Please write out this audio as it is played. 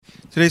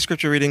Today's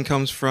scripture reading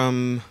comes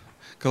from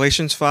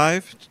Galatians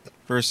 5,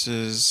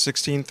 verses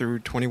 16 through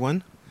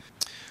 21.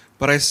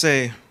 But I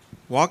say,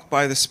 walk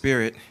by the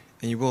Spirit,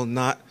 and you will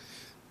not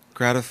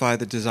gratify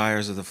the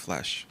desires of the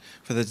flesh.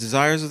 For the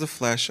desires of the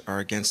flesh are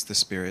against the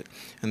Spirit,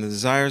 and the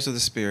desires of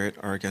the Spirit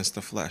are against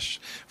the flesh.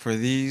 For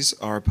these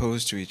are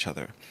opposed to each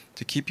other,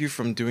 to keep you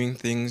from doing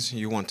things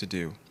you want to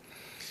do.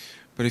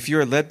 But if you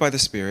are led by the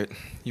Spirit,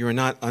 you are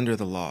not under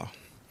the law.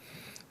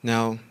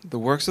 Now, the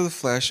works of the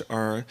flesh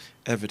are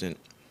evident: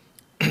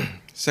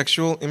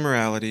 sexual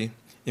immorality,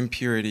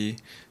 impurity,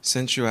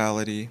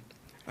 sensuality,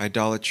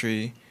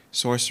 idolatry,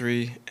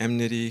 sorcery,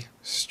 enmity,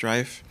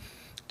 strife,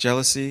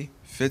 jealousy,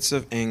 fits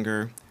of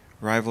anger,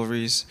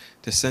 rivalries,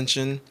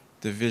 dissension,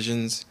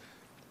 divisions,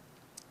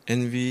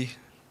 envy,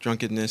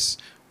 drunkenness,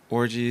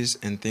 orgies,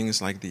 and things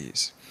like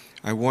these.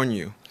 I warn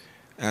you,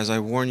 as I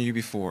warned you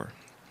before,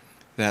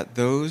 that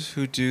those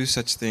who do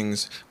such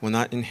things will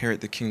not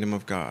inherit the kingdom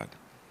of God.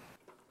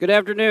 Good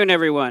afternoon,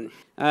 everyone.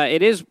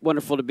 It is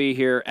wonderful to be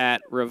here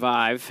at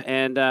Revive,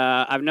 and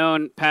I've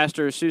known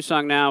Pastor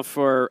Susong now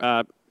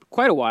for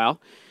quite a while,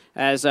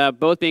 as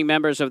both being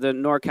members of the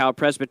NorCal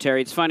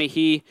Presbytery. It's funny,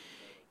 he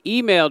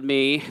emailed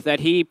me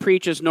that he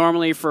preaches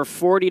normally for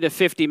 40 to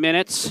 50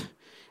 minutes,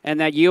 and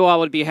that you all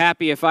would be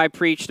happy if I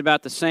preached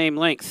about the same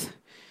length.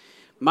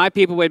 My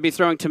people would be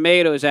throwing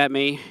tomatoes at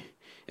me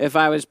if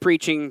I was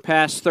preaching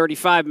past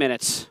 35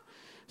 minutes.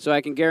 So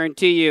I can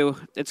guarantee you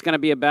it's going to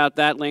be about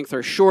that length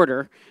or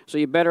shorter. So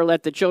you better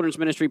let the children's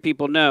ministry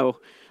people know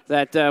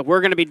that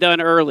we're going to be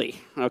done early,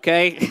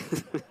 okay?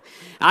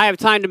 I have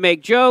time to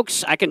make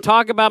jokes. I can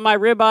talk about my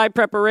ribeye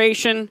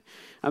preparation.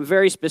 I'm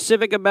very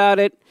specific about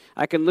it.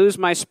 I can lose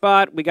my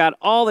spot. We got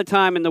all the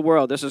time in the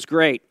world. This is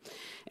great.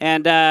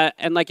 And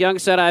like Young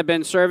said, I've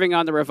been serving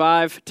on the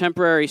Revive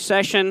temporary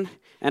session,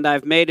 and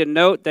I've made a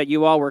note that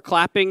you all were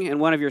clapping in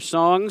one of your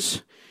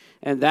songs.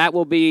 And that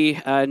will be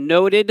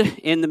noted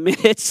in the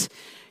minutes.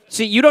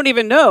 See, you don't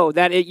even know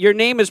that your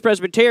name is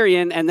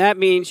Presbyterian, and that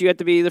means you have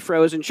to be the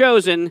frozen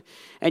chosen,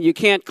 and you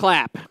can't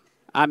clap.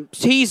 I'm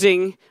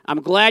teasing.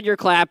 I'm glad you're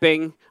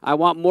clapping. I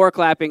want more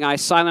clapping. I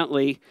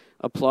silently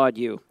applaud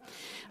you.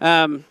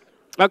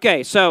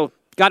 Okay, so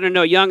gotten to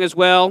know Young as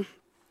well,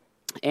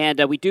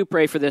 and we do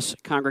pray for this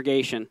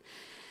congregation.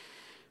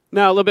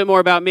 Now, a little bit more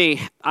about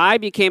me. I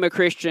became a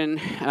Christian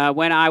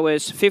when I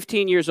was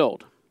 15 years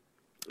old.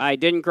 I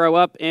didn't grow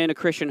up in a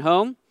Christian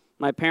home.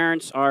 My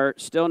parents are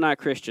still not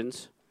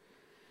Christians.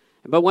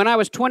 But when I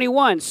was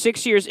 21,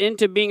 6 years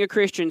into being a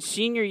Christian,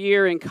 senior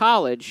year in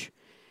college,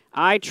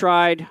 I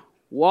tried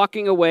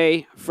walking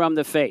away from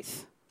the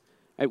faith.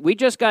 We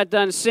just got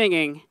done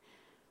singing,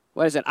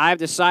 I've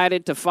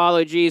decided to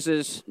follow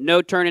Jesus,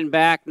 no turning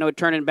back, no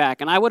turning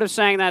back. And I would have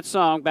sang that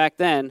song back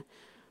then,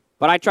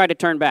 but I tried to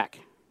turn back.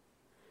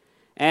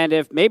 And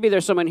if maybe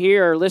there's someone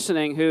here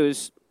listening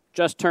who's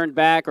just turned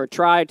back or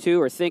tried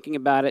to or thinking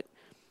about it,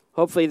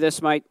 hopefully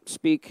this might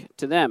speak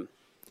to them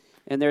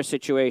in their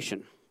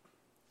situation.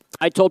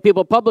 I told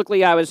people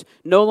publicly I was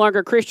no longer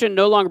a Christian,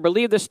 no longer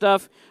believed this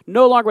stuff,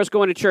 no longer was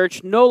going to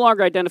church, no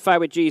longer identified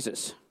with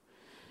Jesus.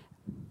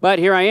 But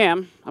here I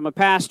am. I'm a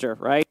pastor,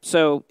 right?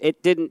 So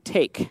it didn't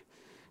take,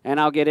 and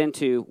I'll get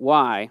into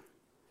why.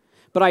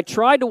 But I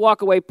tried to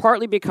walk away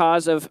partly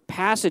because of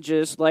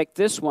passages like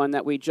this one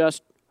that we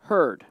just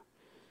heard.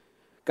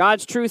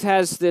 God's truth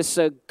has this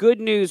good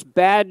news,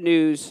 bad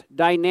news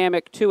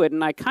dynamic to it,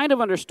 and I kind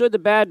of understood the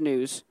bad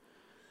news,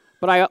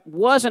 but I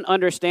wasn't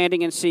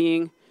understanding and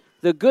seeing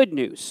the good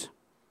news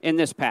in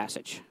this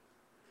passage.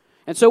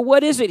 And so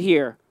what is it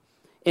here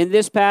in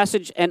this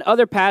passage and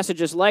other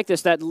passages like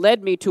this that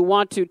led me to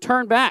want to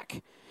turn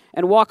back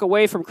and walk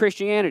away from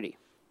Christianity?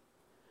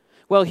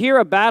 Well, here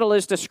a battle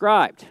is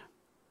described.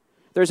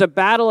 There's a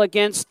battle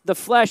against the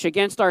flesh,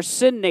 against our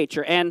sin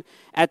nature. And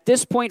at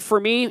this point for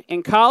me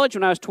in college,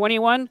 when I was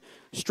 21,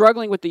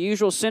 struggling with the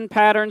usual sin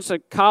patterns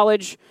that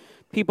college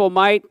people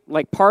might,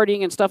 like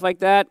partying and stuff like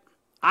that,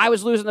 I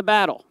was losing the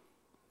battle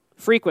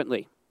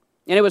frequently.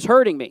 And it was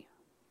hurting me.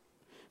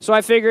 So I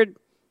figured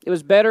it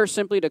was better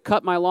simply to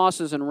cut my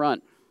losses and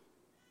run.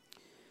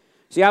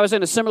 See, I was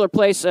in a similar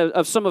place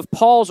of some of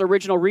Paul's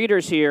original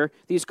readers here,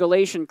 these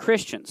Galatian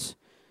Christians.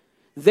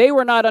 They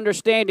were not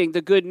understanding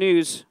the good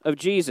news of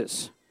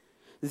Jesus.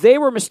 They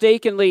were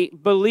mistakenly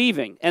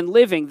believing and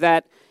living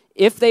that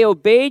if they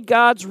obeyed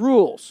God's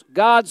rules,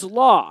 God's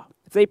law,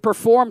 if they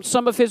performed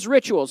some of his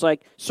rituals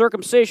like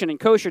circumcision and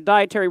kosher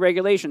dietary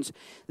regulations,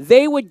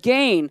 they would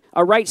gain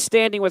a right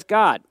standing with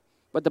God,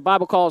 what the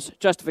Bible calls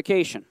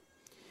justification.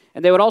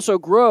 And they would also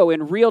grow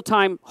in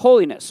real-time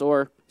holiness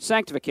or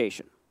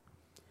sanctification.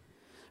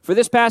 For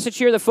this passage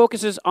here, the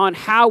focus is on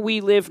how we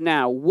live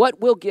now.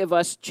 What will give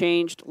us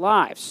changed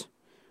lives?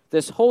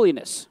 This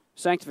holiness,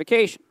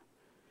 sanctification.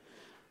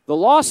 The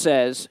law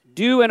says,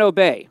 do and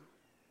obey.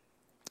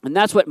 And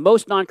that's what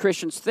most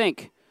non-Christians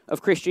think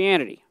of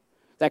Christianity.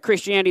 That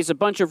Christianity is a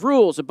bunch of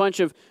rules, a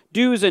bunch of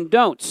do's and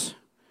don'ts.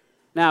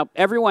 Now,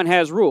 everyone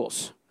has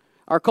rules.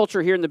 Our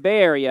culture here in the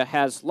Bay Area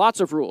has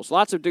lots of rules,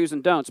 lots of do's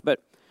and don'ts,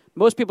 but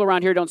most people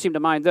around here don't seem to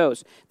mind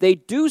those. They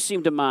do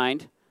seem to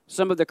mind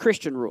some of the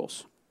Christian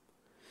rules.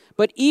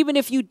 But even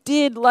if you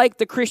did like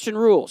the Christian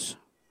rules,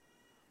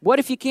 what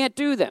if you can't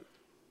do them?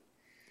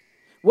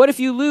 What if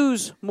you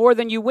lose more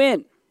than you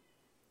win?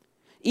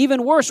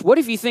 Even worse, what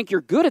if you think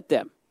you're good at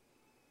them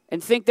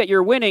and think that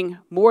you're winning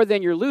more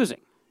than you're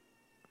losing?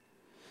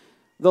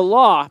 The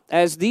law,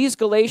 as these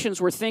Galatians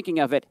were thinking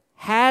of it,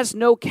 has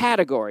no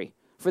category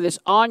for this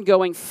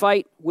ongoing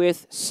fight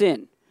with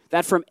sin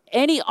that from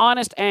any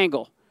honest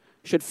angle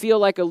should feel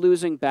like a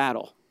losing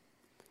battle.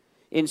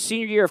 In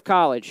senior year of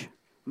college,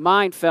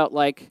 mine felt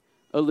like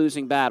a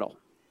losing battle.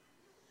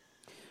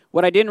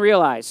 What I didn't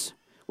realize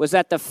was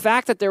that the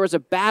fact that there was a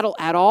battle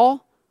at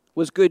all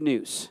was good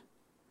news.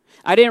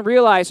 I didn't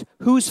realize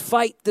whose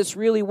fight this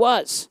really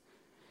was,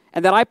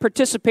 and that I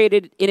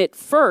participated in it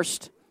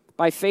first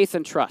by faith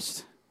and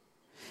trust.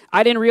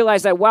 I didn't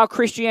realize that while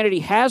Christianity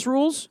has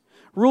rules,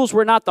 rules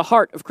were not the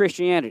heart of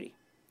Christianity.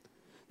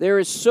 There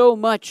is so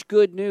much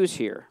good news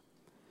here.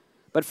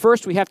 But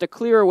first we have to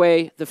clear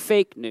away the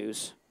fake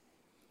news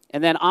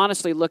and then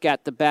honestly look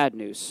at the bad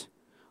news.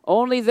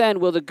 Only then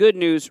will the good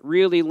news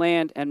really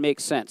land and make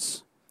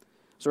sense.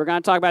 So we're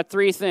going to talk about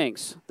three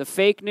things: the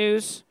fake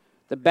news,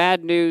 the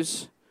bad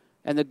news,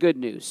 and the good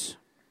news.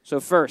 So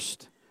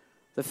first,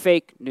 the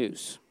fake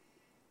news.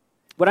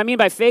 What I mean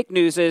by fake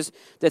news is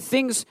the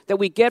things that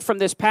we get from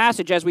this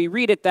passage as we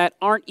read it that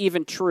aren't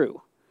even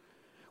true.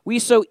 We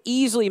so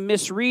easily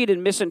misread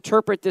and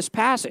misinterpret this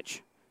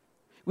passage.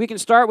 We can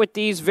start with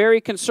these very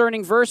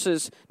concerning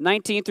verses,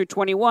 19 through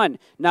 21.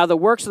 Now the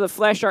works of the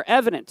flesh are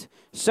evident: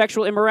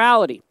 sexual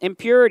immorality,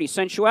 impurity,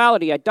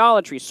 sensuality,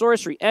 idolatry,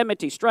 sorcery,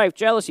 enmity, strife,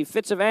 jealousy,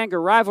 fits of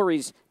anger,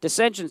 rivalries,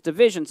 dissensions,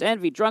 divisions,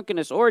 envy,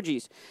 drunkenness,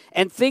 orgies,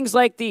 and things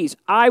like these.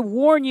 I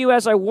warn you,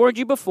 as I warned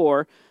you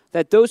before,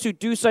 that those who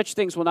do such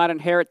things will not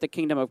inherit the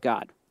kingdom of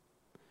God.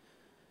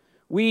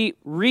 We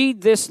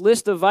read this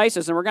list of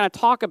vices, and we're going to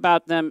talk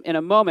about them in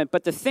a moment,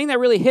 but the thing that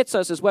really hits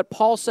us is what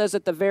Paul says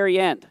at the very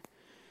end.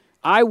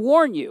 I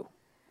warn you,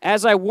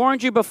 as I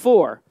warned you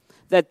before,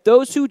 that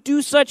those who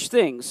do such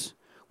things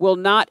will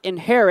not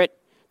inherit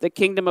the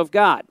kingdom of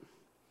God.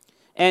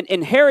 And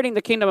inheriting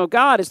the kingdom of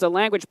God is the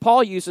language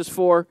Paul uses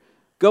for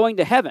going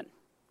to heaven.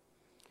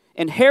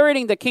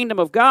 Inheriting the kingdom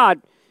of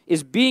God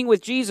is being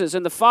with Jesus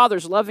in the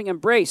Father's loving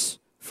embrace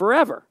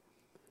forever.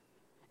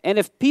 And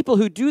if people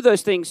who do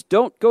those things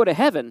don't go to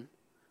heaven,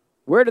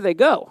 where do they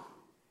go?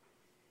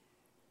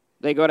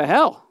 They go to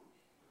hell.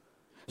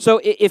 So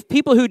if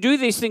people who do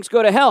these things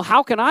go to hell,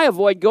 how can I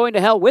avoid going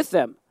to hell with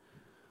them?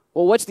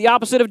 Well, what's the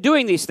opposite of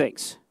doing these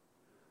things?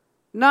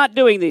 Not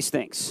doing these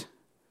things.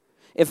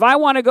 If I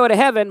want to go to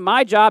heaven,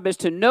 my job is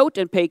to note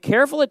and pay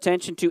careful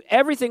attention to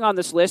everything on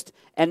this list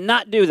and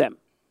not do them.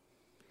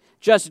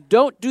 Just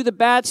don't do the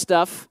bad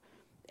stuff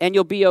and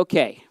you'll be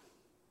okay.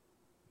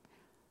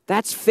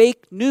 That's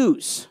fake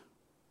news.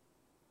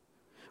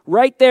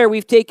 Right there,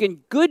 we've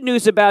taken good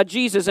news about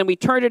Jesus and we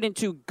turned it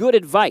into good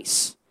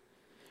advice.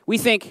 We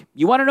think,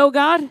 you want to know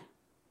God?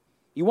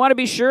 You want to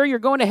be sure you're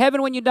going to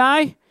heaven when you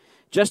die?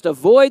 Just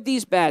avoid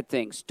these bad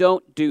things.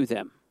 Don't do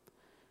them.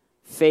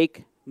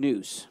 Fake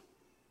news.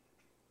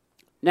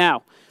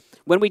 Now,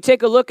 when we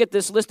take a look at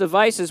this list of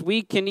vices,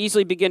 we can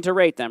easily begin to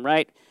rate them,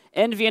 right?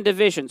 Envy and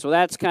division, so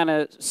that's kind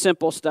of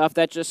simple stuff.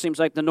 That just seems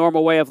like the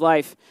normal way of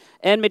life.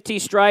 Enmity,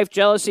 strife,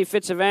 jealousy,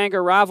 fits of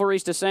anger,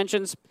 rivalries,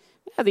 dissensions.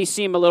 Yeah, these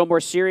seem a little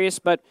more serious,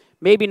 but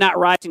maybe not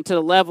rising to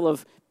the level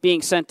of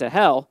being sent to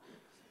hell.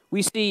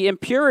 We see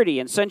impurity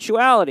and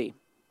sensuality.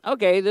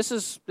 Okay, this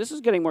is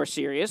getting more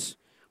serious.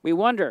 We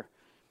wonder,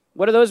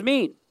 what do those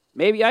mean?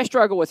 Maybe I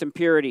struggle with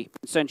impurity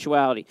and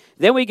sensuality.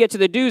 Then we get to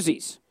the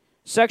doozies: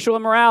 sexual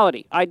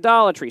immorality,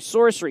 idolatry,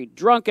 sorcery,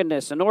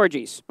 drunkenness, and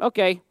orgies.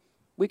 Okay,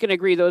 we can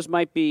agree those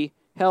might be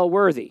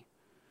hell-worthy.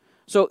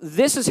 So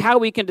this is how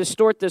we can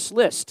distort this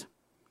list.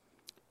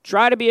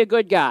 Try to be a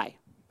good guy,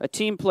 a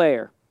team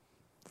player.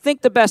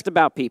 Think the best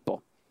about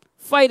people.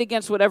 Fight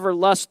against whatever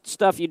lust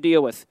stuff you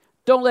deal with.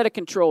 Don't let it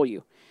control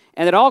you.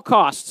 And at all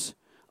costs,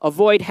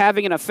 avoid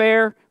having an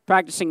affair,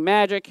 practicing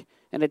magic,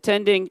 and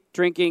attending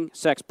drinking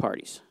sex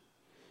parties.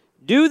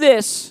 Do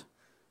this,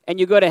 and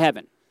you go to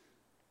heaven.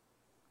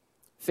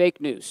 Fake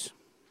news.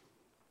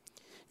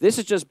 This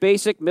is just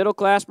basic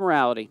middle-class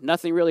morality.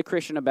 Nothing really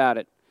Christian about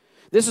it.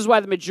 This is why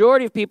the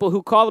majority of people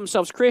who call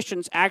themselves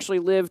Christians actually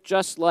live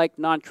just like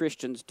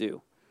non-Christians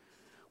do.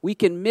 We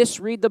can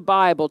misread the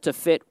Bible to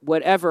fit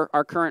whatever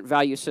our current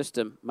value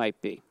system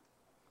might be.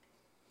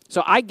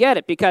 So I get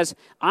it, because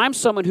I'm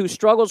someone who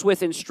struggles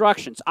with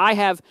instructions. I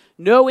have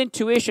no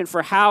intuition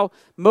for how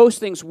most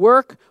things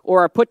work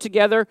or are put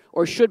together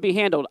or should be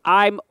handled.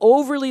 I'm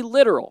overly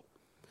literal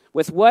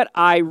with what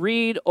I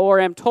read or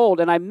am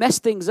told, and I mess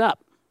things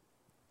up.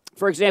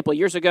 For example,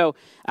 years ago,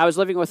 I was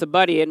living with a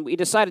buddy, and we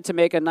decided to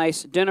make a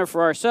nice dinner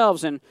for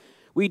ourselves, and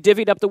we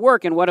divvied up the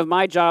work, and one of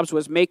my jobs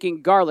was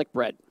making garlic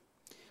bread.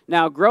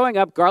 Now, growing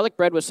up, garlic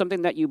bread was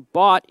something that you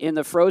bought in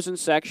the frozen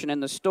section in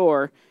the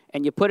store,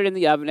 and you put it in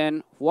the oven,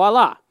 and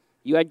voila,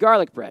 you had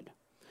garlic bread.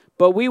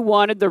 But we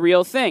wanted the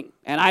real thing,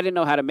 and I didn't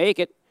know how to make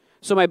it.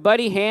 So my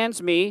buddy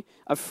hands me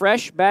a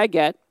fresh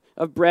baguette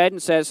of bread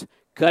and says,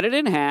 cut it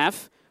in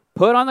half,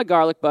 put on the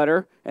garlic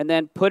butter, and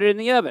then put it in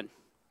the oven.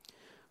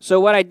 So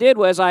what I did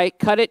was I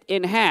cut it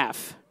in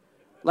half,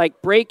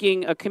 like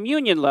breaking a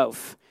communion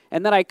loaf.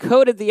 And then I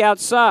coated the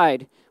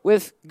outside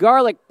with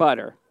garlic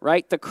butter,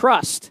 right, the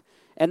crust.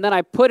 And then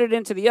I put it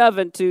into the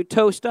oven to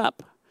toast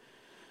up.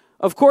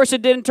 Of course,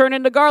 it didn't turn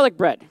into garlic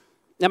bread.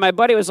 And my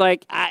buddy was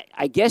like,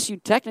 I guess you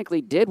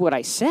technically did what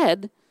I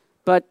said,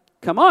 but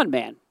come on,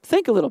 man,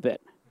 think a little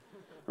bit,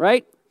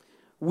 right?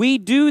 We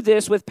do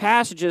this with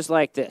passages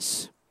like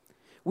this.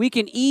 We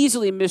can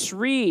easily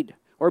misread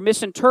or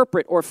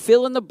misinterpret or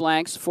fill in the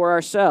blanks for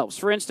ourselves.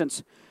 For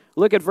instance,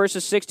 look at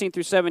verses 16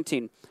 through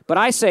 17. But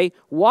I say,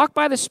 walk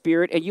by the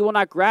Spirit, and you will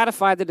not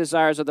gratify the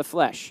desires of the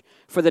flesh.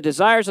 For the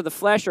desires of the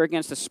flesh are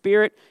against the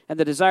Spirit, and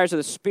the desires of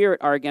the Spirit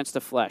are against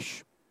the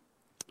flesh.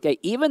 Okay,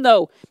 even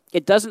though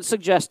it doesn't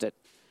suggest it,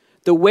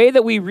 the way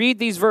that we read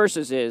these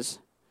verses is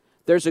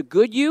there's a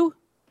good you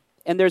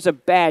and there's a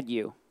bad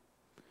you,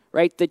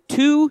 right? The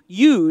two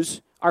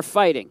yous are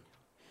fighting.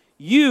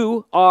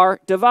 You are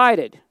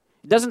divided.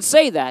 It doesn't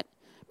say that,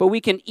 but we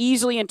can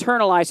easily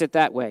internalize it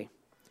that way.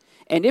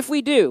 And if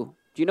we do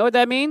you know what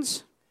that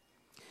means?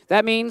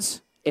 That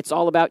means it's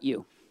all about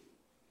you.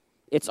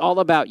 It's all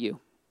about you.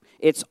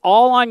 It's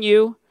all on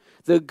you.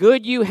 The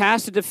good you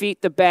has to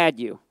defeat the bad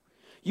you.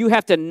 You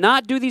have to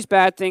not do these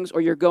bad things or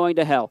you're going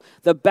to hell.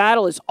 The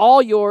battle is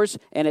all yours,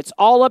 and it's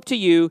all up to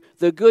you,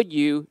 the good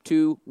you,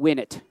 to win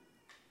it.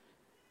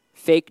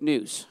 Fake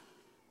news.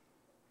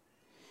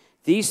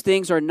 These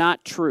things are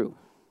not true.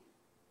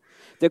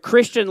 The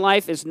Christian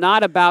life is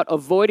not about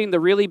avoiding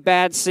the really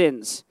bad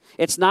sins.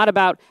 It's not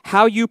about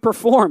how you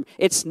perform.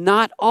 It's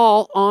not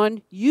all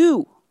on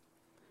you.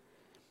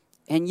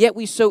 And yet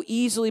we so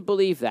easily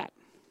believe that.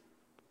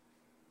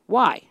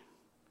 Why?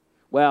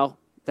 Well,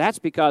 that's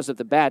because of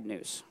the bad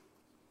news.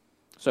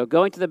 So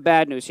going to the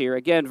bad news here,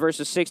 again,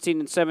 verses 16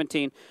 and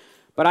 17.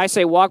 But I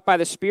say, walk by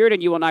the Spirit,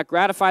 and you will not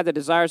gratify the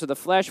desires of the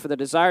flesh, for the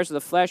desires of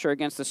the flesh are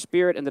against the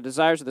Spirit, and the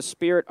desires of the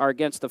Spirit are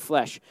against the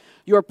flesh.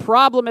 Your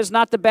problem is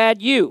not the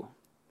bad you.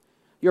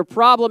 Your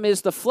problem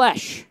is the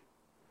flesh.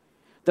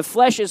 The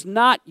flesh is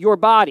not your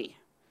body.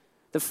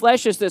 The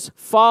flesh is this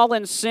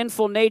fallen,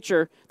 sinful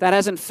nature that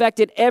has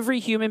infected every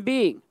human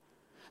being.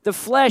 The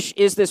flesh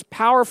is this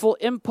powerful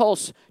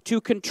impulse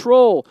to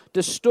control,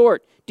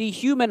 distort,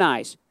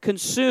 dehumanize,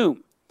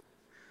 consume.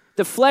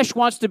 The flesh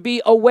wants to be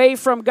away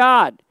from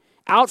God,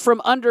 out from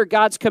under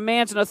God's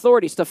commands and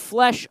authorities. The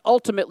flesh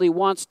ultimately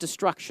wants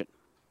destruction.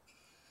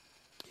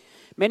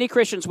 Many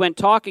Christians, when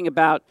talking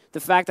about the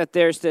fact that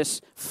there's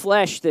this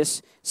flesh,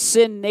 this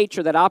sin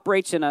nature that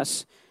operates in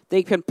us,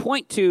 they can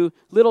point to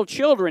little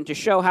children to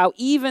show how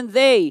even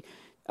they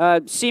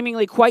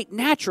seemingly quite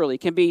naturally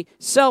can be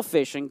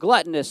selfish and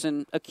gluttonous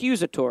and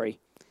accusatory.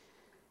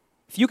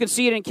 If you can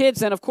see it in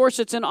kids, then of course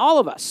it's in all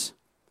of us.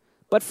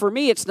 But for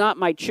me, it's not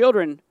my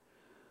children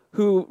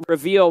who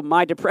reveal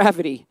my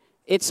depravity.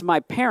 It's my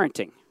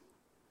parenting.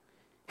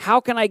 How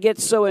can I get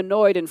so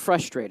annoyed and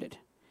frustrated?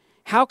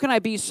 How can I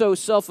be so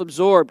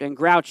self-absorbed and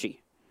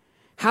grouchy?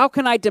 How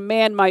can I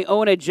demand my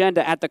own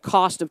agenda at the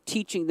cost of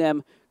teaching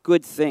them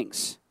good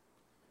things?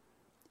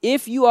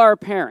 If you are a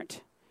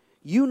parent,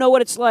 you know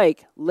what it's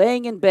like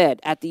laying in bed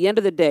at the end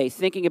of the day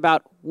thinking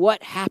about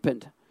what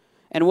happened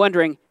and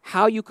wondering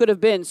how you could have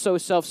been so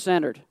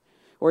self-centered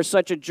or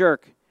such a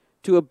jerk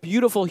to a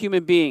beautiful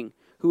human being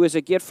who is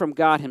a gift from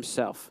God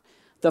himself.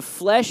 The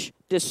flesh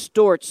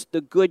distorts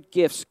the good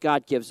gifts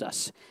God gives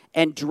us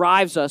and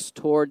drives us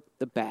toward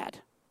the bad.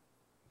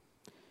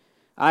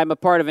 I'm a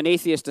part of an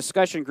atheist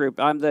discussion group.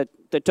 I'm the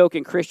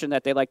token Christian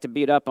that they like to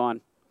beat up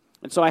on.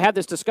 And so I have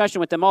this discussion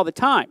with them all the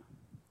time.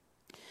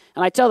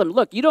 And I tell them,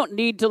 look, you don't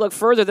need to look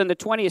further than the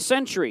 20th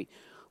century.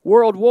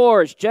 World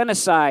wars,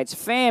 genocides,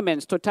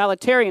 famines,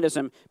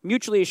 totalitarianism,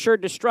 mutually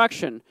assured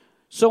destruction,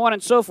 so on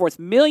and so forth.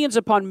 Millions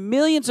upon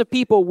millions of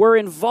people were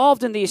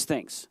involved in these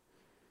things.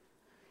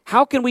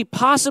 How can we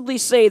possibly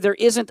say there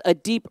isn't a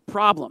deep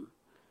problem,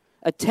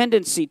 a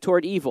tendency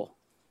toward evil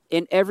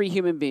in every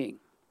human being?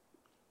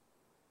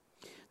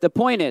 The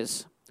point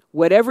is,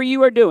 whatever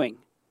you are doing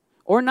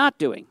or not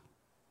doing,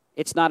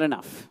 it's not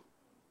enough.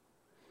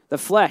 The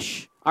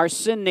flesh, our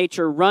sin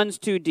nature, runs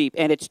too deep,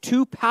 and it's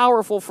too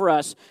powerful for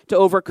us to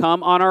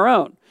overcome on our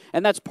own.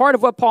 And that's part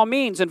of what Paul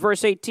means in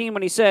verse 18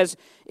 when he says,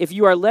 if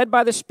you are led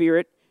by the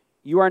Spirit,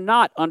 you are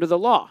not under the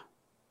law.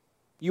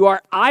 You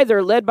are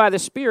either led by the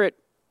Spirit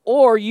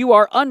or you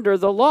are under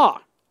the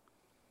law.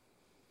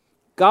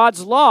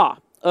 God's law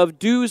of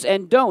do's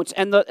and don'ts.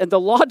 And the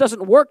law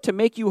doesn't work to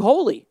make you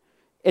holy.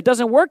 It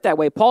doesn't work that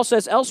way. Paul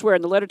says elsewhere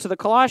in the letter to the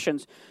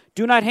Colossians,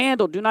 do not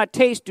handle, do not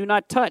taste, do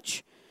not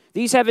touch.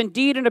 These have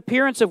indeed an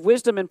appearance of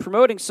wisdom in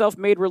promoting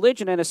self-made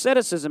religion and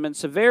asceticism and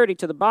severity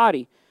to the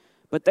body,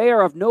 but they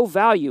are of no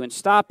value in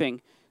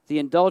stopping the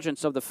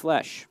indulgence of the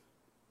flesh.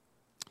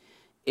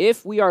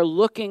 If we are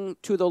looking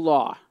to the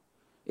law,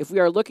 if we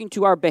are looking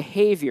to our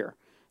behavior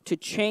to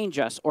change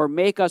us or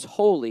make us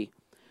holy,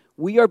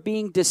 we are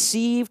being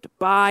deceived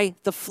by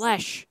the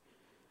flesh,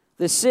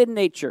 the sin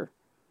nature.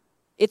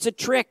 It's a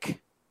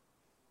trick.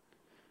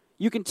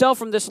 You can tell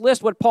from this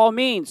list what Paul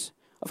means.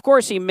 Of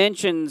course, he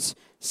mentions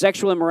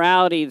Sexual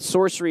immorality,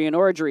 sorcery, and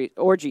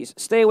orgies.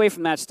 Stay away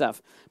from that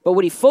stuff. But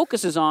what he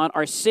focuses on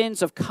are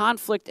sins of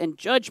conflict and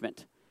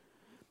judgment.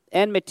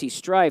 Enmity,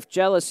 strife,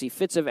 jealousy,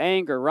 fits of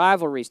anger,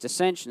 rivalries,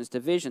 dissensions,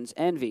 divisions,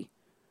 envy.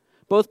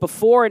 Both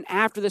before and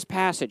after this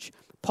passage,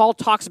 Paul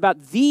talks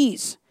about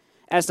these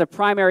as the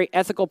primary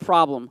ethical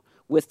problem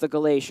with the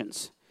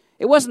Galatians.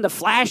 It wasn't the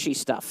flashy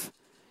stuff.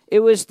 It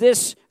was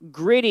this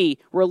gritty,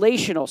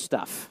 relational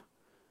stuff.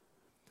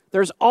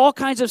 There's all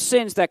kinds of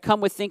sins that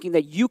come with thinking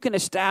that you can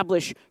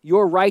establish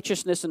your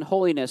righteousness and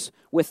holiness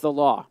with the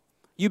law.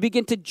 You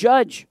begin to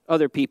judge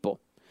other people.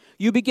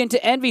 You begin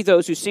to envy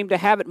those who seem to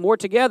have it more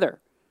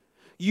together.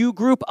 You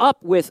group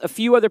up with a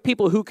few other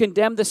people who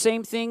condemn the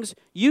same things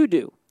you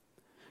do.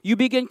 You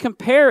begin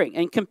comparing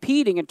and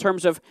competing in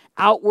terms of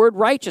outward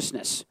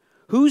righteousness.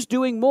 Who's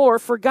doing more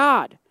for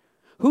God?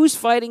 Who's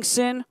fighting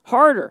sin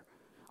harder?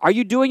 Are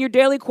you doing your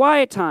daily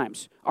quiet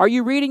times? Are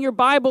you reading your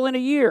Bible in a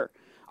year?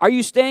 Are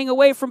you staying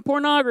away from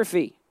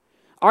pornography?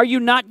 Are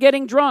you not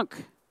getting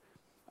drunk?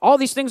 All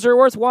these things are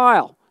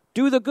worthwhile.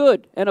 Do the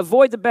good and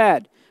avoid the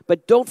bad.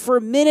 But don't for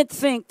a minute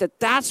think that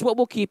that's what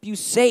will keep you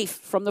safe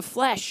from the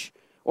flesh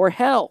or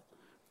hell.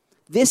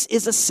 This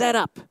is a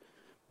setup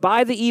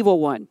by the evil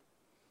one.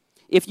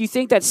 If you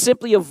think that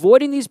simply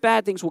avoiding these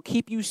bad things will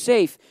keep you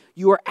safe,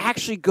 you are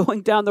actually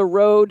going down the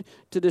road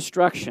to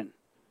destruction.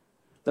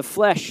 The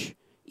flesh,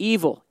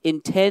 evil,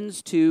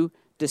 intends to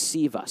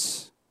deceive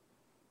us.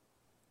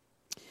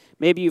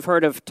 Maybe you've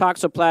heard of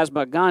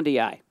Toxoplasma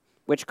gondii,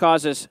 which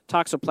causes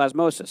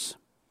toxoplasmosis.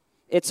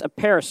 It's a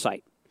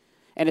parasite,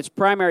 and its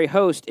primary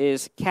host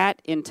is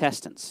cat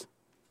intestines.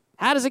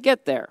 How does it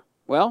get there?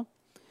 Well,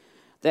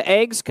 the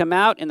eggs come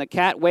out in the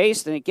cat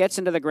waste, and it gets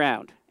into the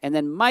ground, and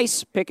then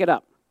mice pick it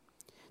up.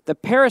 The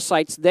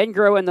parasites then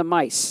grow in the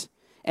mice,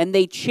 and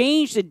they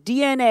change the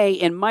DNA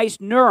in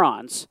mice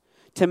neurons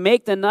to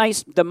make the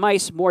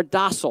mice more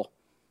docile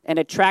and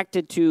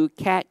attracted to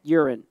cat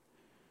urine.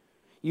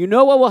 You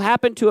know what will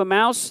happen to a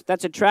mouse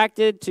that's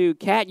attracted to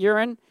cat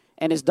urine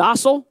and is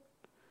docile?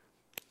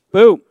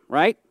 Boom,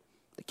 right?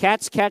 The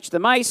cats catch the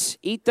mice,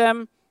 eat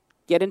them,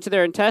 get into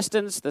their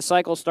intestines. The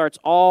cycle starts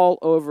all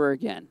over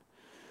again.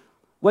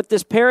 What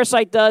this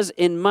parasite does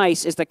in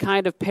mice is the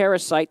kind of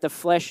parasite the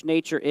flesh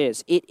nature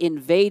is. It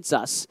invades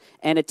us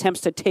and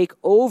attempts to take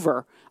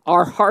over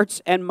our hearts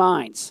and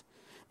minds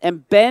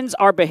and bends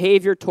our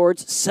behavior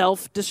towards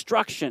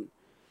self-destruction.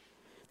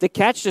 The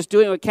cat's just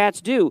doing what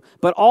cats do,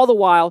 but all the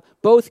while,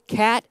 both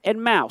cat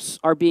and mouse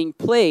are being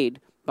played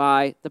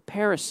by the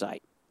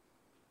parasite.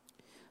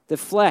 The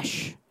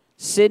flesh,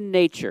 sin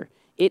nature,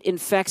 it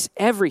infects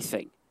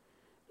everything,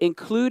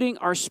 including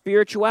our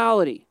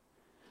spirituality.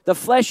 The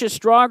flesh is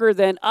stronger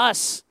than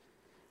us.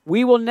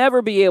 We will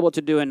never be able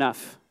to do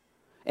enough.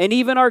 And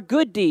even our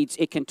good deeds,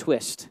 it can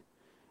twist.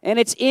 And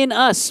it's in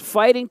us,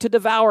 fighting to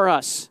devour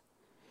us.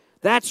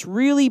 That's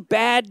really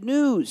bad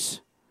news.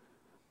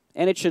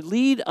 And it should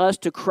lead us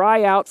to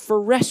cry out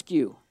for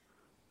rescue.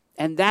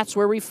 And that's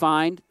where we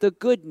find the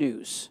good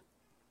news.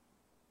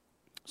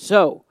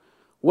 So,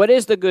 what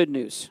is the good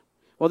news?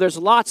 Well, there's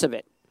lots of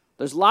it.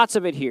 There's lots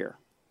of it here.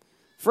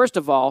 First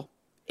of all,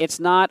 it's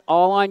not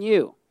all on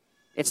you.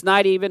 It's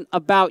not even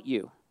about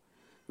you.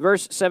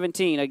 Verse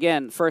 17,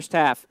 again, first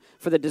half.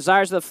 For the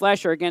desires of the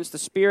flesh are against the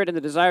spirit, and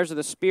the desires of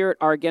the spirit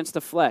are against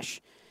the flesh.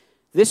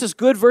 This is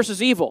good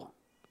versus evil.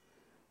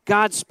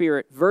 God's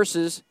spirit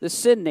versus the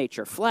sin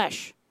nature,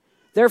 flesh.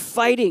 They're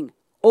fighting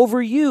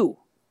over you.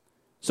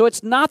 So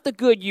it's not the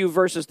good you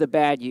versus the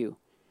bad you.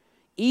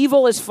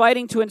 Evil is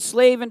fighting to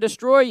enslave and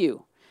destroy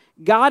you.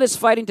 God is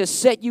fighting to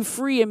set you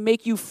free and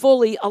make you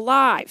fully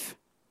alive.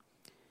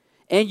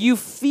 And you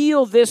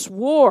feel this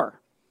war.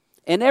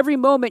 And every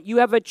moment you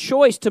have a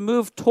choice to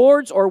move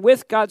towards or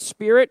with God's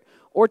Spirit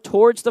or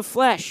towards the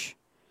flesh.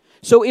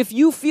 So if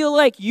you feel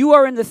like you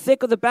are in the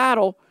thick of the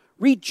battle,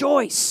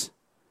 rejoice.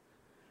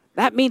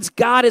 That means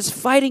God is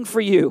fighting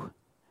for you.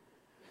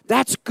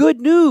 That's good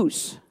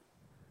news.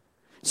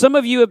 Some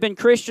of you have been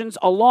Christians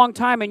a long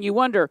time and you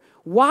wonder,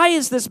 why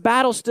is this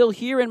battle still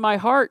here in my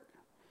heart?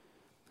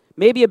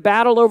 Maybe a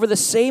battle over the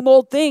same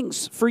old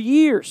things for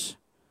years.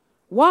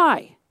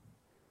 Why?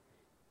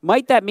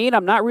 Might that mean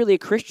I'm not really a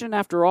Christian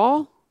after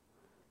all?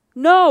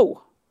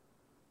 No.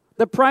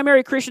 The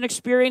primary Christian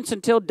experience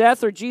until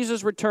death or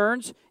Jesus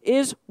returns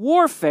is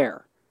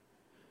warfare.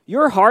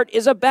 Your heart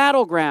is a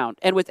battleground,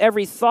 and with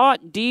every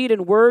thought, deed,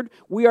 and word,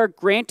 we are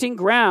granting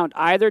ground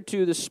either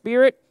to the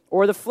spirit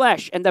or the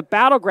flesh, and the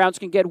battlegrounds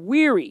can get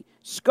weary,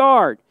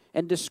 scarred,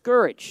 and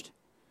discouraged.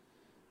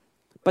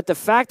 But the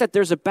fact that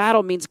there's a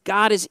battle means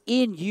God is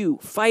in you,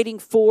 fighting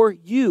for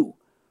you.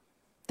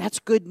 That's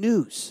good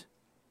news.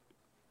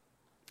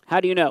 How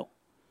do you know?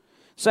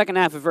 Second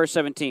half of verse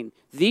 17.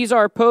 These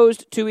are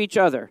opposed to each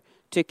other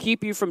to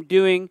keep you from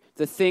doing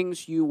the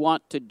things you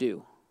want to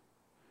do.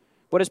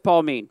 What does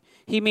Paul mean?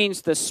 He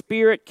means the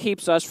Spirit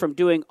keeps us from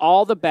doing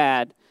all the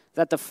bad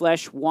that the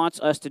flesh wants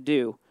us to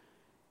do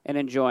and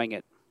enjoying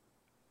it.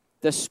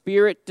 The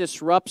Spirit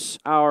disrupts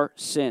our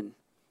sin.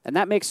 And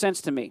that makes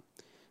sense to me.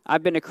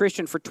 I've been a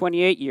Christian for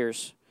 28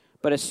 years,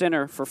 but a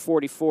sinner for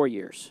 44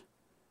 years.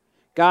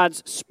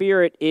 God's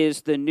Spirit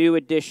is the new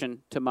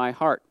addition to my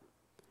heart.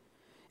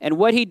 And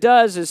what he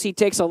does is he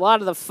takes a lot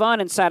of the fun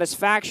and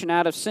satisfaction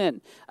out of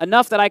sin,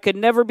 enough that I could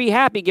never be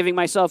happy giving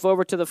myself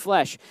over to the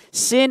flesh.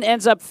 Sin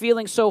ends up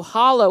feeling so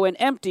hollow and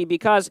empty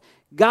because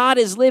God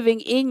is living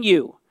in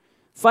you,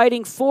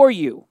 fighting for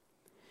you.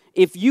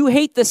 If you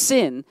hate the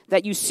sin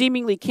that you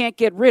seemingly can't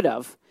get rid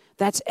of,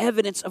 that's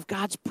evidence of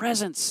God's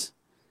presence.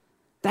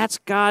 That's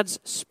God's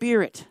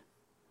Spirit.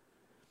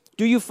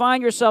 Do you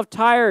find yourself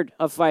tired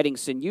of fighting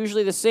sin,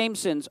 usually the same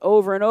sins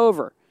over and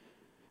over?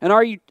 And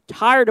are you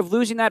tired of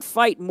losing that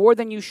fight more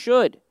than you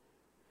should?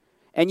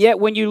 And yet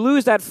when you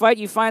lose that fight,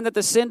 you find that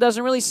the sin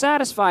doesn't really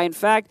satisfy. In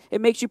fact, it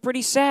makes you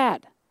pretty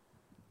sad.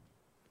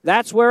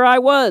 That's where I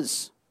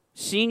was,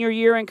 senior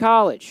year in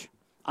college.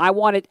 I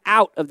wanted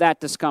out of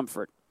that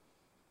discomfort.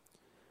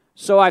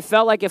 So I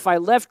felt like if I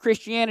left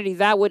Christianity,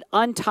 that would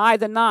untie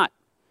the knot.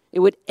 It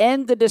would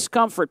end the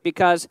discomfort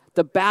because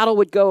the battle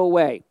would go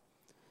away.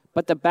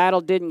 But the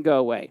battle didn't go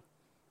away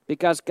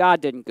because God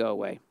didn't go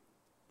away.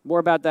 More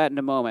about that in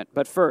a moment.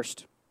 But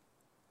first,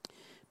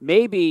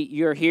 maybe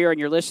you're here and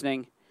you're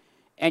listening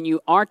and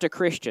you aren't a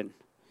Christian.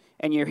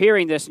 And you're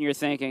hearing this and you're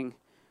thinking,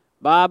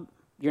 Bob,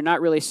 you're not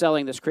really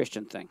selling this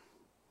Christian thing.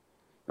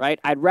 Right?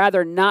 I'd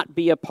rather not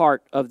be a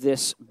part of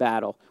this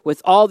battle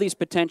with all these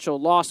potential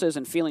losses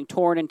and feeling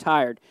torn and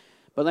tired.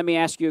 But let me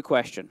ask you a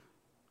question.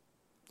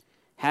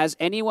 Has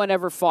anyone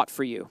ever fought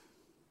for you?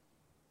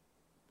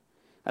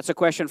 That's a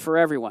question for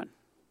everyone.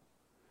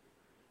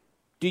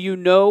 Do you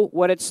know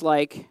what it's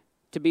like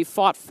to be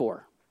fought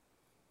for?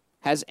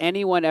 Has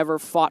anyone ever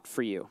fought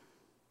for you?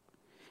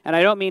 And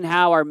I don't mean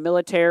how our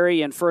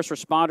military and first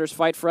responders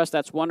fight for us.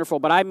 That's wonderful.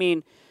 But I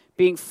mean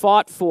being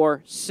fought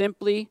for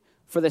simply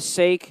for the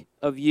sake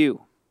of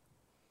you.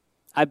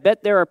 I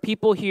bet there are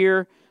people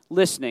here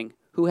listening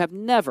who have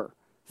never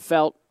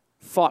felt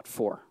fought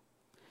for.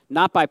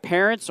 Not by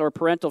parents or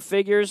parental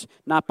figures,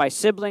 not by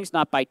siblings,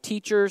 not by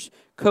teachers,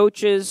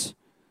 coaches,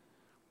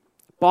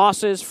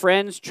 bosses,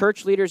 friends,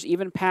 church leaders,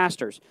 even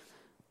pastors.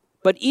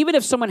 But even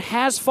if someone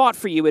has fought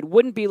for you, it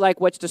wouldn't be like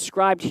what's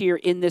described here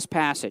in this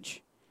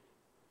passage.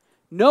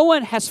 No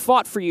one has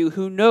fought for you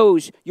who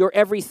knows your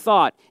every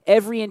thought,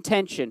 every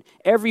intention,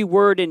 every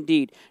word and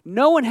deed.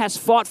 No one has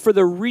fought for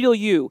the real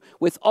you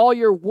with all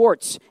your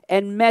warts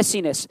and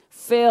messiness,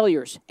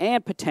 failures,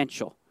 and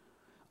potential.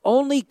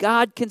 Only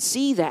God can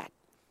see that.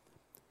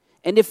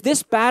 And if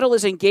this battle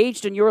is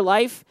engaged in your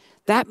life,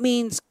 that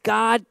means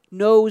God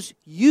knows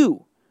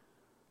you,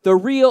 the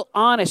real,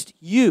 honest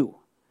you,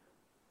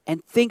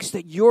 and thinks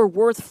that you're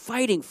worth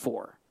fighting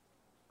for.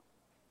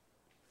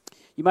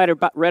 You might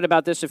have read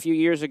about this a few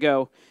years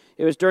ago.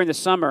 It was during the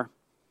summer,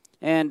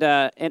 and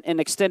an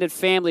extended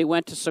family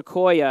went to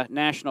Sequoia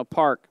National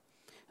Park.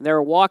 And they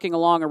were walking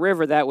along a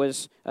river that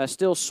was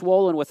still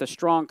swollen with a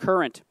strong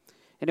current.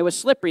 And it was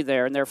slippery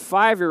there, and their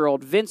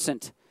 5-year-old,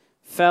 Vincent,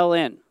 fell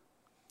in.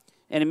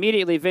 And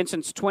immediately,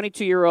 Vincent's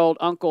 22-year-old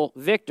uncle,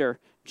 Victor,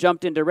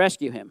 jumped in to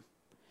rescue him.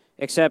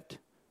 Except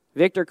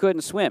Victor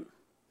couldn't swim,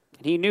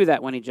 and he knew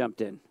that when he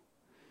jumped in.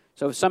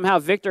 So somehow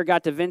Victor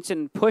got to Vincent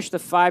and pushed the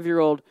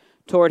 5-year-old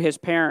toward his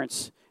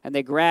parents, and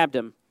they grabbed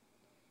him.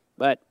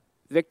 But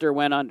Victor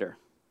went under.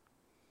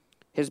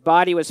 His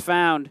body was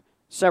found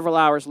several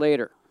hours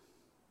later.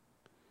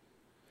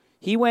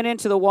 He went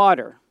into the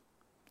water,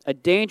 a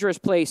dangerous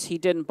place he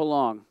didn't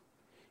belong,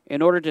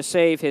 in order to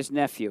save his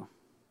nephew.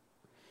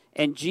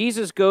 And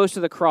Jesus goes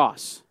to the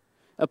cross,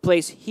 a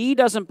place he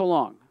doesn't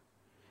belong,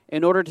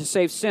 in order to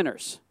save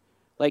sinners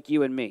like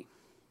you and me.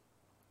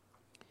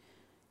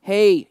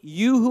 Hey,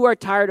 you who are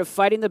tired of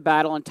fighting the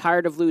battle and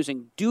tired of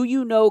losing, do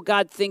you know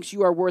God thinks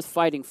you are worth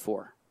fighting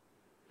for?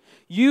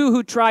 You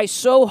who try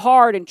so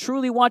hard and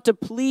truly want to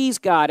please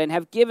God and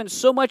have given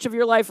so much of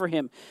your life for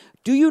Him,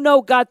 do you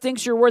know God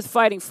thinks you're worth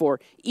fighting for,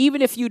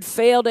 even if you'd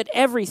failed at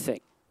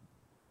everything?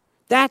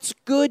 That's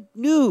good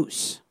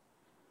news.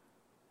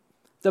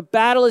 The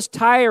battle is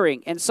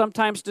tiring and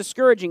sometimes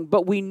discouraging,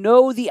 but we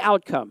know the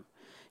outcome.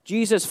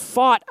 Jesus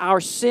fought our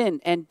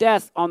sin and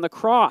death on the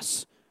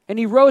cross, and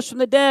He rose from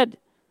the dead.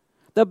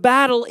 The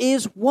battle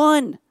is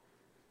won.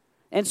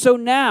 And so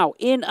now,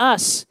 in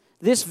us,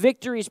 this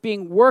victory is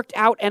being worked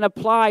out and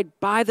applied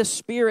by the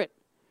Spirit,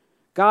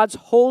 God's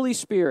Holy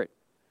Spirit,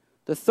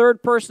 the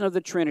third person of the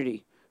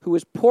Trinity, who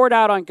was poured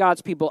out on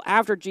God's people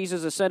after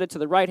Jesus ascended to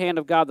the right hand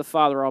of God the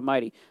Father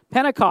Almighty.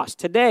 Pentecost,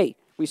 today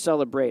we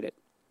celebrate it.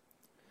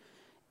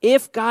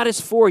 If God is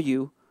for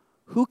you,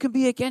 who can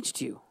be against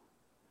you?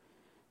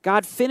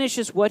 God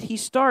finishes what He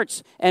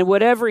starts, and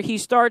whatever He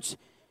starts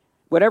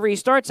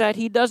at,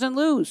 He doesn't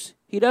lose.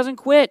 He doesn't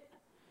quit.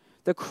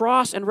 The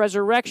cross and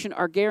resurrection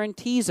are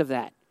guarantees of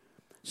that.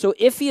 So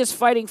if He is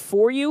fighting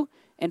for you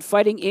and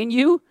fighting in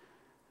you,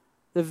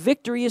 the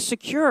victory is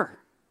secure.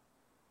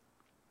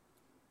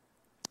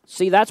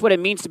 See, that's what it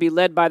means to be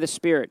led by the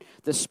Spirit.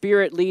 The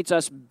Spirit leads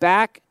us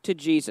back to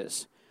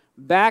Jesus,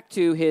 back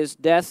to His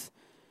death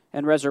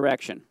and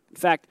resurrection. In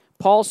fact,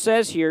 Paul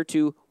says here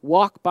to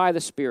walk by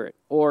the Spirit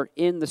or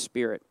in the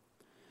Spirit.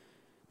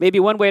 Maybe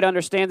one way to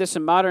understand this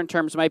in modern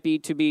terms might be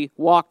to be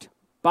walked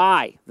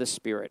by the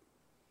Spirit.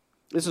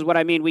 This is what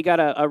I mean. We got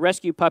a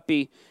rescue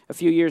puppy a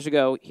few years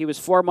ago. He was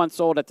 4 months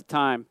old at the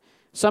time.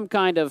 Some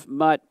kind of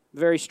mutt,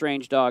 very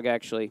strange dog,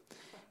 actually.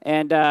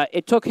 And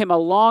it took us a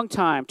long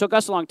time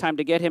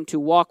to get him to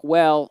walk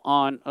well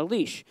on a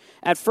leash.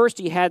 At first,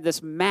 he had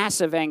this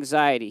massive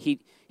anxiety. He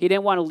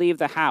didn't want to leave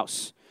the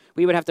house.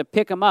 We would have to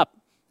pick him up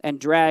and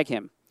drag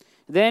him.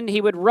 Then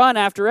he would run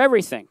after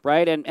everything,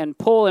 right, and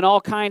pull in all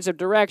kinds of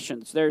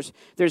directions.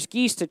 There's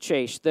geese to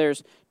chase.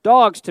 There's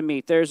dogs to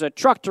meet. There's a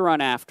truck to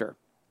run after.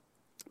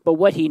 But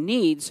what he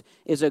needs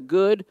is a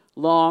good,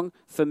 long,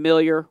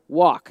 familiar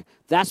walk.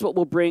 That's what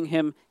will bring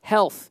him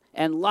health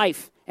and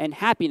life and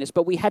happiness.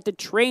 But we had to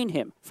train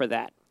him for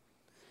that.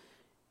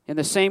 In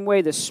the same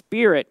way, the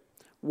Spirit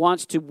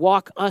wants to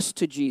walk us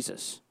to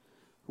Jesus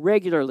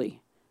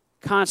regularly,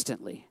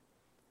 constantly.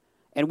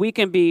 And we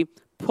can be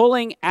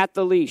pulling at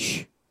the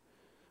leash,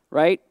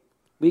 right?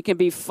 We can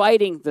be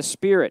fighting the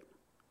Spirit.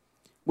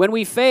 When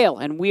we fail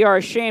and we are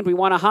ashamed, we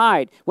want to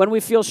hide. When we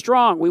feel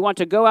strong, we want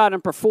to go out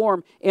and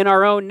perform in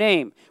our own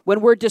name.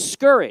 When we're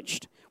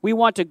discouraged, we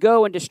want to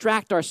go and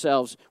distract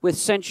ourselves with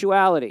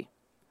sensuality.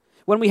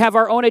 When we have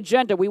our own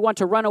agenda, we want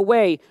to run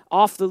away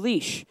off the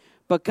leash.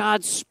 But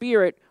God's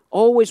Spirit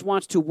always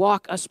wants to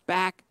walk us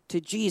back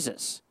to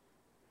Jesus.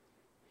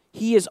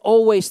 He is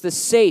always the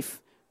safe,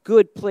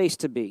 good place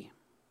to be.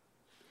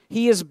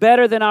 He is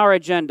better than our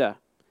agenda,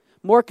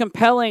 more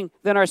compelling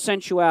than our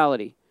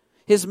sensuality.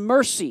 His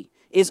mercy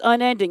is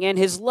unending, and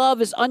His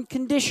love is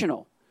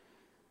unconditional.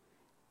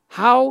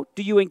 How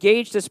do you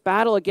engage this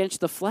battle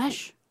against the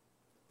flesh?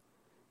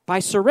 By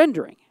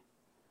surrendering.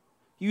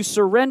 You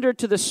surrender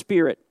to the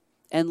Spirit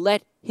and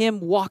let Him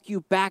walk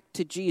you back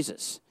to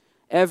Jesus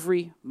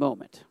every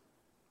moment.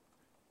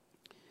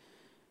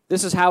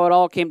 This is how it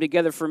all came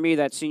together for me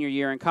that senior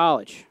year in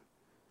college.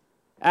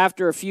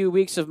 After a few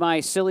weeks of my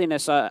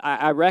silliness,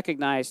 I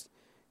recognized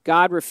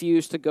God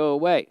refused to go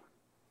away.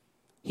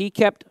 He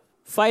kept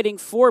fighting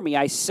for me.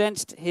 I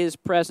sensed His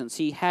presence.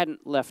 He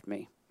hadn't left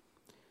me.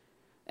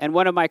 And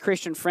one of my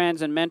Christian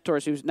friends and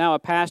mentors, who's now a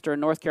pastor in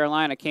North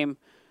Carolina, came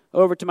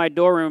over to my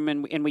dorm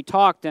room and we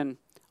talked, and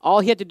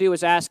all he had to do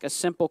was ask a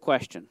simple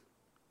question.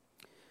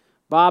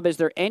 Bob, is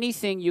there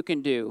anything you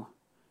can do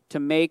to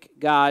make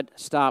God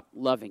stop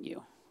loving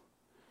you?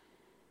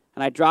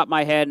 And I dropped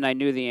my head and I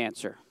knew the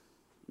answer.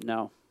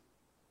 No.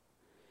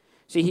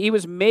 See, he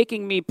was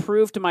making me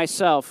prove to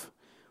myself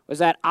was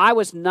that I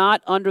was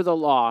not under the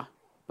law,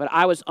 but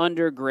I was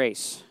under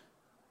grace.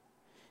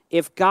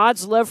 If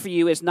God's love for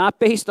you is not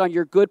based on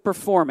your good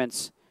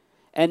performance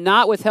and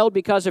not withheld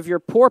because of your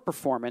poor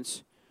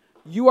performance,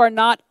 you are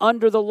not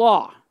under the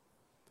law.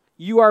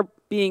 You are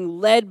being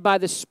led by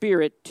the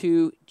Spirit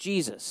to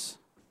Jesus.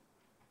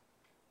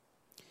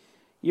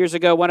 Years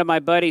ago, one of my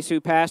buddies who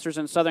pastors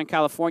in Southern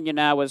California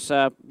now was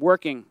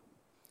working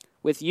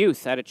with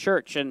youth at a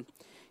church, and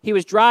he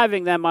was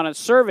driving them on a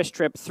service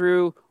trip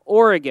through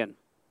Oregon.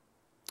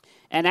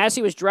 And as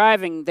he was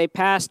driving, they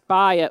passed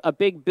by a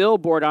big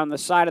billboard on the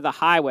side of the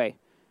highway.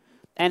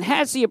 And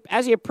as he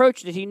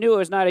approached it, he knew it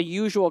was not a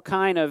usual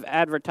kind of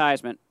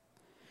advertisement.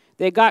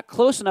 They got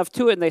close enough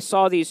to it, and they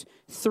saw these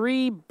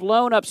 3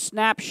 blown-up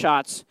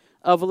snapshots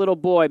of a little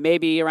boy,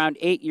 maybe around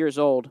 8 years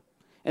old.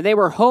 And they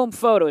were home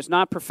photos,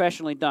 not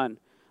professionally done,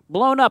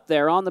 blown up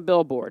there on the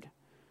billboard.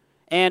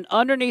 And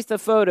underneath the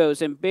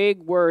photos, in big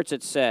words,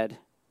 it said,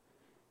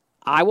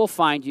 "I will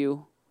find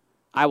you.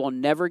 I will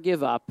never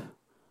give up.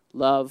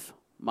 Love,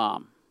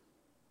 Mom."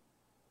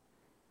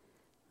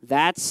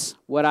 That's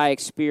what I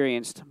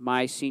experienced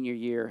my senior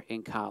year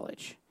in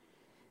college.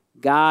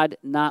 God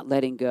not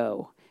letting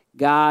go.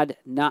 God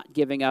not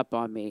giving up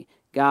on me.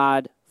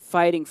 God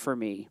fighting for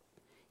me,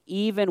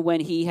 even when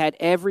He had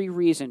every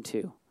reason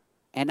to.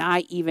 And I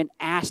even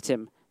asked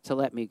Him to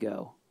let me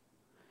go.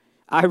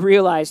 I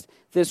realized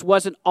this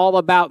wasn't all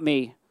about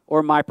me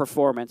or my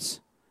performance.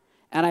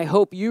 And I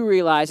hope you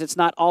realize it's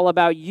not all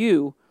about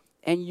you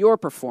and your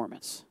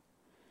performance.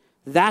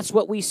 That's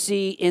what we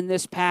see in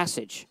this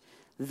passage.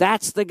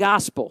 That's the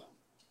gospel.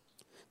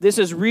 This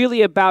is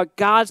really about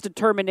God's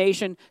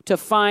determination to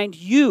find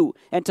you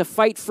and to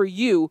fight for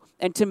you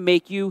and to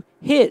make you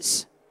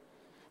His.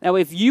 Now,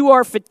 if you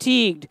are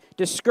fatigued,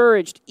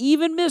 discouraged,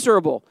 even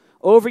miserable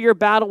over your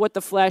battle with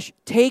the flesh,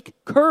 take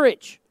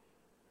courage.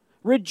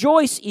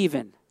 Rejoice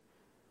even.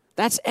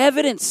 That's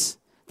evidence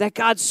that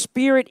God's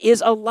Spirit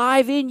is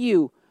alive in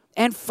you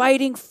and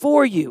fighting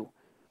for you.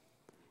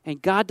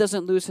 And God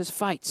doesn't lose His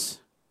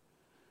fights.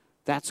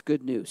 That's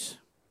good news.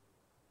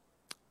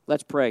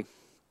 Let's pray.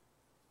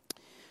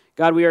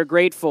 God, we are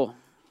grateful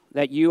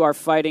that you are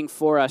fighting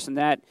for us and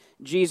that,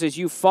 Jesus,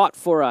 you fought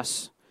for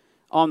us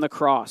on the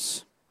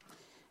cross.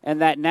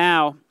 And that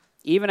now,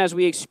 even as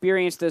we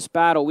experience this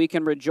battle, we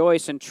can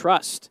rejoice and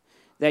trust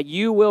that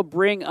you will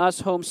bring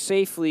us home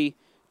safely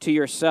to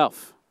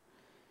yourself.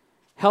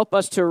 Help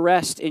us to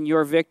rest in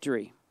your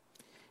victory.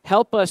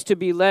 Help us to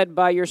be led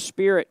by your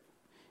Spirit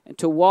and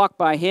to walk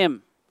by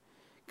Him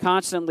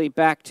constantly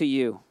back to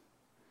you.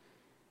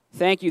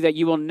 Thank you that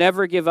you will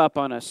never give up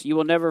on us. You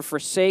will never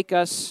forsake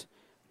us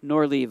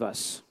nor leave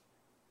us.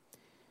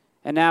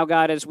 And now,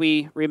 God, as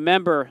we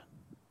remember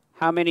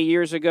how many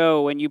years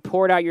ago when you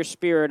poured out your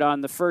Spirit on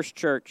the first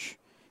church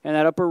in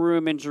that upper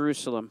room in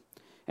Jerusalem,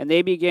 and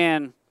they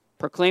began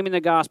proclaiming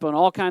the gospel in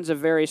all kinds of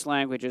various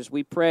languages.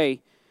 We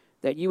pray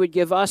that you would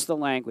give us the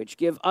language,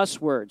 give us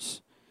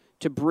words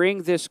to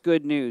bring this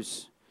good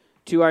news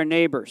to our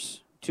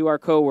neighbors, to our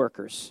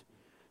coworkers.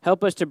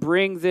 Help us to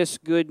bring this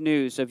good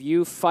news of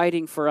you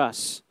fighting for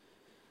us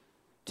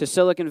to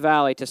Silicon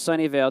Valley, to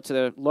Sunnyvale, to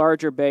the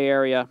larger Bay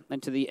Area,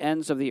 and to the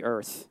ends of the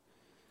earth.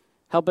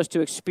 Help us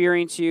to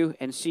experience you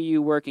and see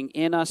you working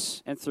in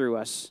us and through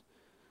us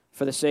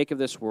for the sake of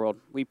this world.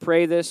 We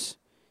pray this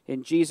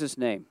in Jesus'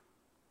 name.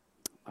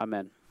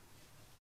 Amen.